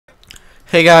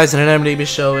Hey guys, and I'm going to be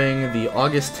showing the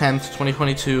August 10th,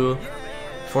 2022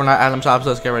 Fortnite item shop, so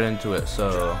let's get right into it.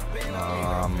 So,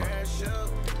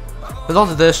 there's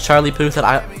also this Charlie Puth at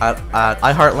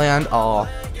iHeartland.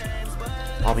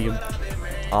 I'll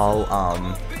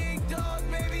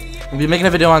be making a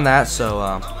video on that, so,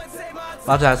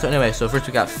 about that. So anyway, so first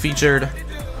we got featured,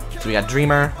 so we got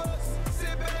Dreamer,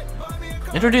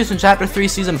 introduced in Chapter 3,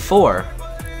 Season 4.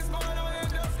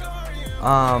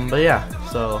 But yeah,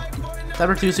 so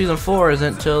Chapter 2 Season 4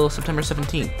 isn't until September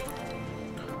 17th.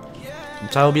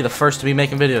 So I will be the first to be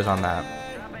making videos on that.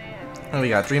 And we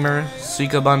got Dreamer,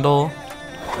 Sika Bundle,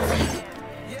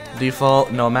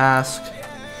 Default, No Mask,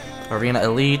 Arena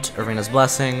Elite, Arena's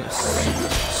Blessing,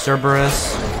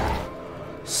 Cerberus,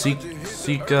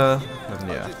 Sika,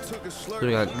 yeah. So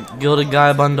we got Gilded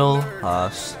Guy Bundle,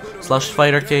 Slush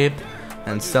Fighter Cape,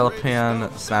 and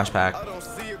Celapan Smash Pack.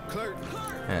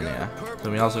 And yeah.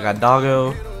 Then we also got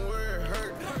Doggo,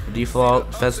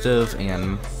 Default, Festive,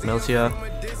 and Miltia,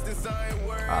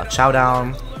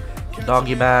 Chowdown,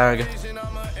 Doggy Bag,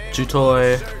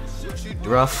 Chutoy,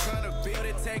 Ruff,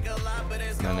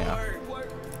 and then yeah.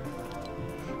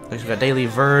 Next we got Daily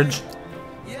Verge,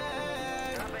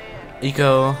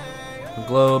 Eco,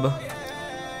 Globe,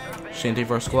 Shanty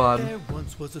for Squad. There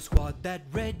once was a squad that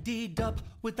readied up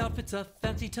with outfits a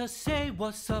fancy to say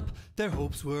what's up. Their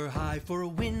hopes were high for a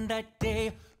win that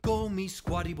day. Go me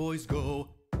squatty boys go.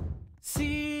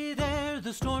 See there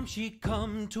the storm she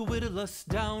come to whittle us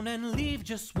down and leave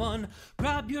just one.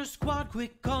 Grab your squad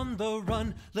quick on the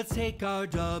run. Let's take our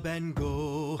dub and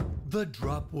go. The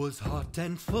drop was hot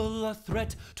and full of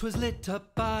threat. 'Twas lit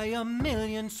up by a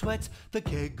million sweats. The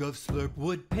keg of slurp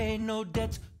would pay no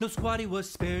debt. No squatty was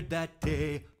spared that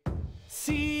day.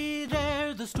 See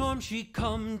there the storm she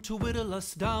come to whittle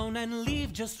us down and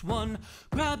leave just one.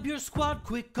 Grab your squad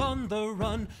quick on the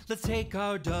run. Let's take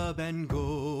our dub and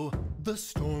go. The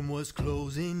storm was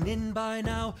closing in by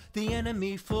now. The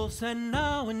enemy full send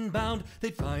now inbound.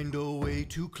 They'd find a way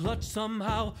to clutch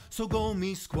somehow. So go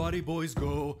me squatty boys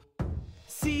go.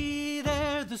 See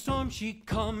there the storm she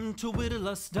come to whittle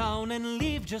us down and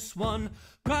leave just one.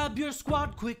 Grab your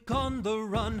squad quick on the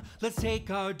run. Let's take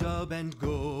our dub and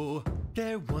go.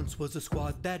 There once was a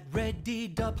squad that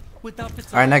readied up with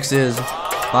outfits. Alright, next is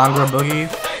Bangra Boogie.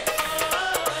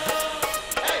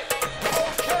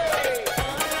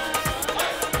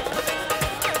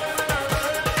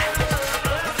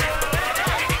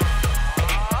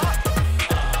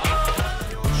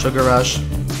 Sugar Rush.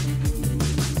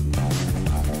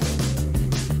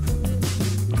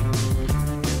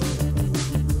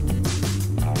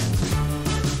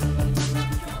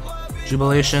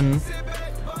 Jubilation.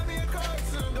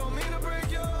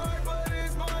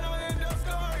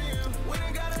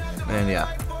 And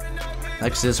yeah.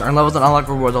 Next is earn levels and unlock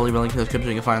rewards. I'll leave a link in the description,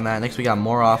 you can find that. Next we got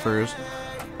more offers.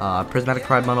 Prismatic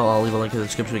Pride Bundle, I'll leave a link in the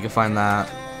description, you can find that.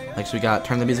 Next we got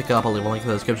Turn the Music Up, I'll leave a link in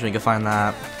the description, you can find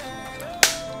that.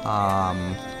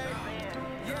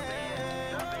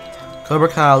 Cobra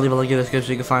Kai, I'll leave a link in the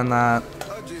description, you can find that.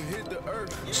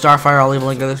 Starfire, I'll leave a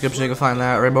link in the description, you can find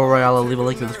that. Rainbow Royale, I'll leave a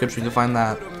link in the description, you can find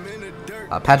that.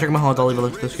 Patrick Mahomes, I'll leave a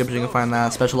link in the description, you can find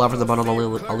that. Special Offers, the bundle, I'll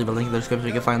leave a link in the description,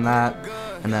 you can find that.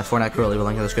 And then Fortnite Crew, I'll leave a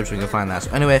link in the description, you can find that.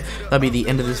 So anyway, that'll be the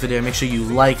end of this video. Make sure you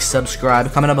like,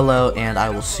 subscribe, comment down below, and I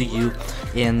will see you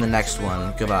in the next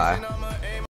one. Goodbye.